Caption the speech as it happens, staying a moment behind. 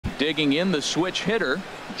Digging in, the switch hitter,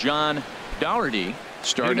 John Dougherty,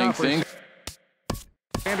 starting things.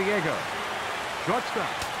 San Diego. Shortstop,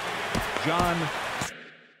 John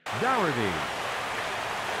Dougherty.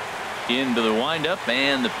 Into the windup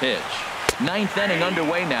and the pitch. Ninth inning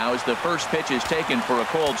underway now as the first pitch is taken for a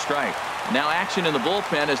cold strike. Now action in the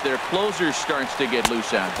bullpen as their closer starts to get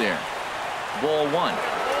loose out there. Ball one.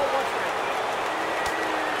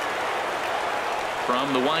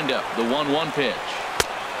 From the windup, the 1-1 pitch.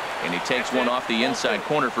 And he takes one off the inside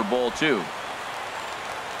corner for ball two.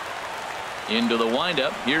 Into the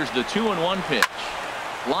windup. Here's the 2-1 pitch.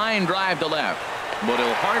 Line drive to left. But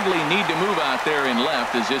he'll hardly need to move out there in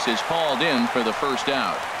left as this is called in for the first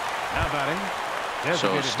out. Now batting.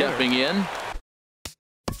 So stepping in.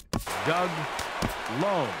 Doug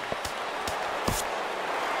Lowe.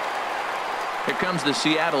 Here comes the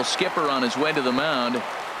Seattle skipper on his way to the mound.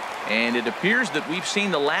 And it appears that we've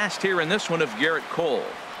seen the last here in this one of Garrett Cole.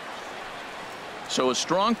 So a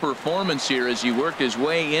strong performance here as he worked his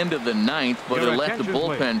way into the ninth, but he'll let the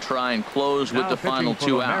bullpen try and close with the final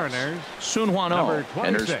two outs. Sun Hwan Oh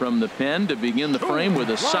enters from the pen to begin the frame with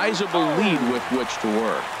a sizable lead with which to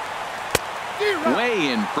work.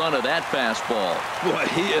 Way in front of that fastball. Boy,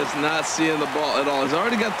 he is not seeing the ball at all. He's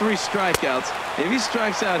already got 3 strikeouts. If he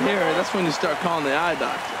strikes out here, that's when you start calling the eye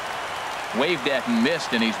doctor. Waved at and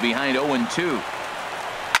missed, and he's behind 0-2.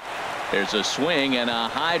 There's a swing and a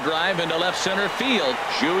high drive into left center field.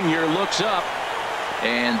 Junior looks up,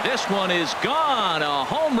 and this one is gone. A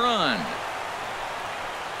home run.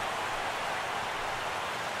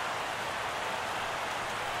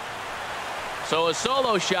 So a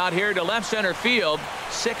solo shot here to left center field.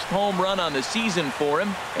 6th home run on the season for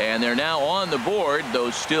him, and they're now on the board,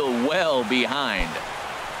 though still well behind.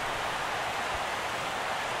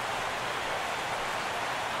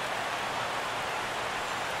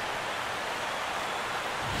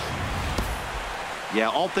 Yeah,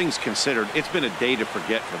 all things considered, it's been a day to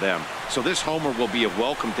forget for them. So this homer will be a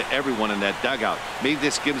welcome to everyone in that dugout. Maybe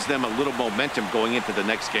this gives them a little momentum going into the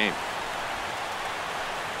next game.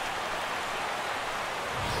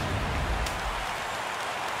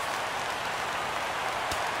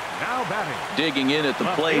 Now batting. Digging in at the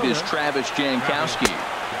plate is Travis Jankowski.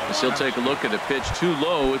 As he'll take a look at a pitch too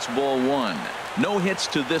low. It's ball one. No hits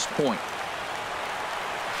to this point.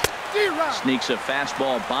 Sneaks a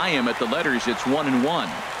fastball by him at the letters. It's 1-1.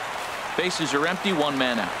 Bases are empty. 1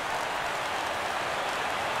 man out.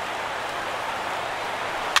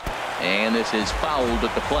 And this is fouled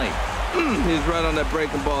at the plate. He's right on that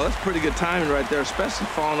breaking ball. That's pretty good timing right there, especially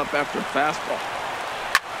falling up after a fastball.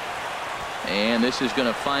 And this is going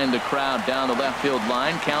to find the crowd down the left field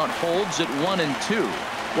line. Count holds at 1-2.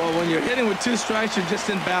 Well, when you're hitting with 2 strikes, you're just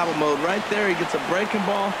in battle mode. Right there, he gets a breaking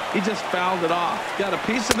ball. He just fouled it off. Got a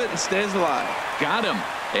piece of it and stays alive. Got him.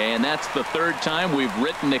 And that's the 3rd time we've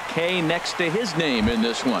written a K next to his name in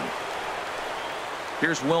this one.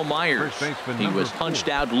 Here's Will Myers. He was punched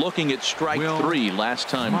out looking at strike 3 last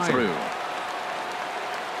time through.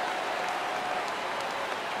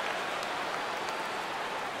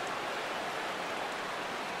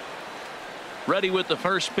 Ready with the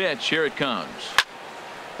first pitch. Here it comes.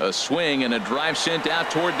 A swing and a drive sent out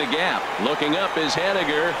toward the gap. Looking up is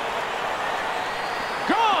Henniger.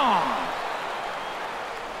 Gone.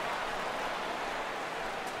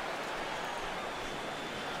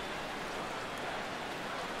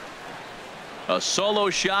 A solo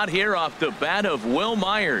shot here off the bat of Will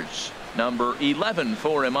Myers. Number 11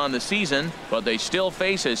 for him on the season, but they still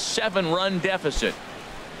face a 7-run deficit.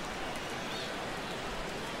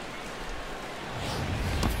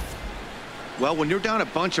 Well, when you're down a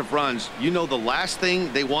bunch of runs, you know the last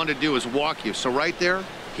thing they want to do is walk you. So right there,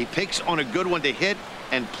 he picks on a good one to hit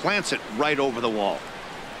and plants it right over the wall.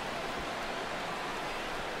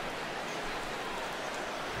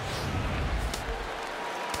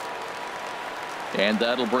 And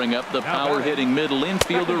that'll bring up the power-hitting middle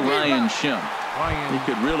infielder Ryan Schimpf. He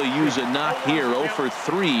could really use a knock here. 0 for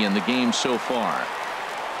 3 in the game so far.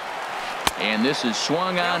 And this is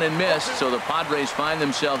swung on and missed, so the Padres find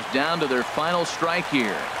themselves down to their final strike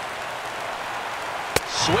here.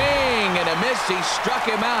 Swing and a miss. He struck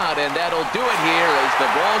him out, and that'll do it here as the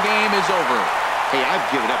ball game is over. Hey, I've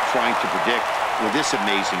given up trying to predict where this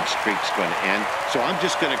amazing streak's going to end, so I'm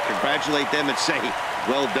just going to congratulate them and say,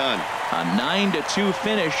 well done. A 9-2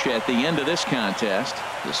 finish at the end of this contest.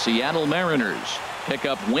 The Seattle Mariners pick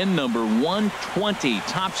up win number 120,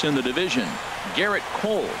 tops in the division. Garrett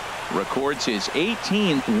Cole records his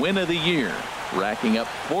 18th win of the year, racking up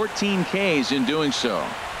 14 Ks in doing so.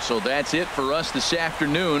 So that's it for us this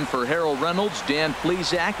afternoon. For Harold Reynolds, Dan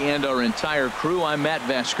Plesac, and our entire crew, I'm Matt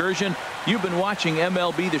Vasgersian. You've been watching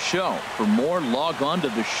MLB The Show. For more, log on to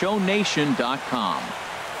theshownation.com.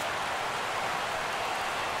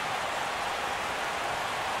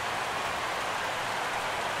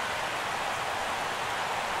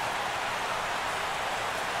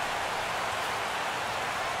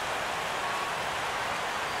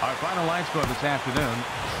 Our final line score this afternoon.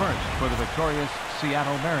 First for the victorious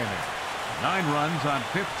Seattle Mariners. 9 runs on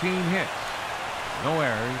 15 hits. No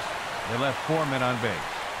errors. They left 4 men on base.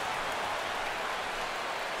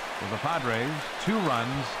 For the Padres, 2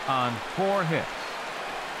 runs on 4 hits.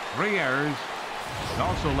 3 errors. And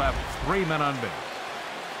also left 3 men on base.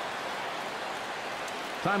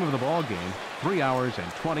 Time of the ball game, 3 hours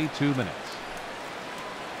and 22 minutes.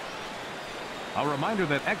 A reminder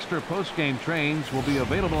that extra post-game trains will be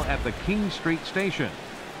available at the King Street Station,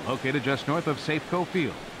 located just north of Safeco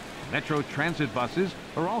Field. Metro Transit buses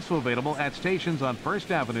are also available at stations on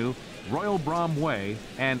First Avenue, Royal Brom Way,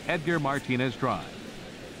 and Edgar Martinez Drive.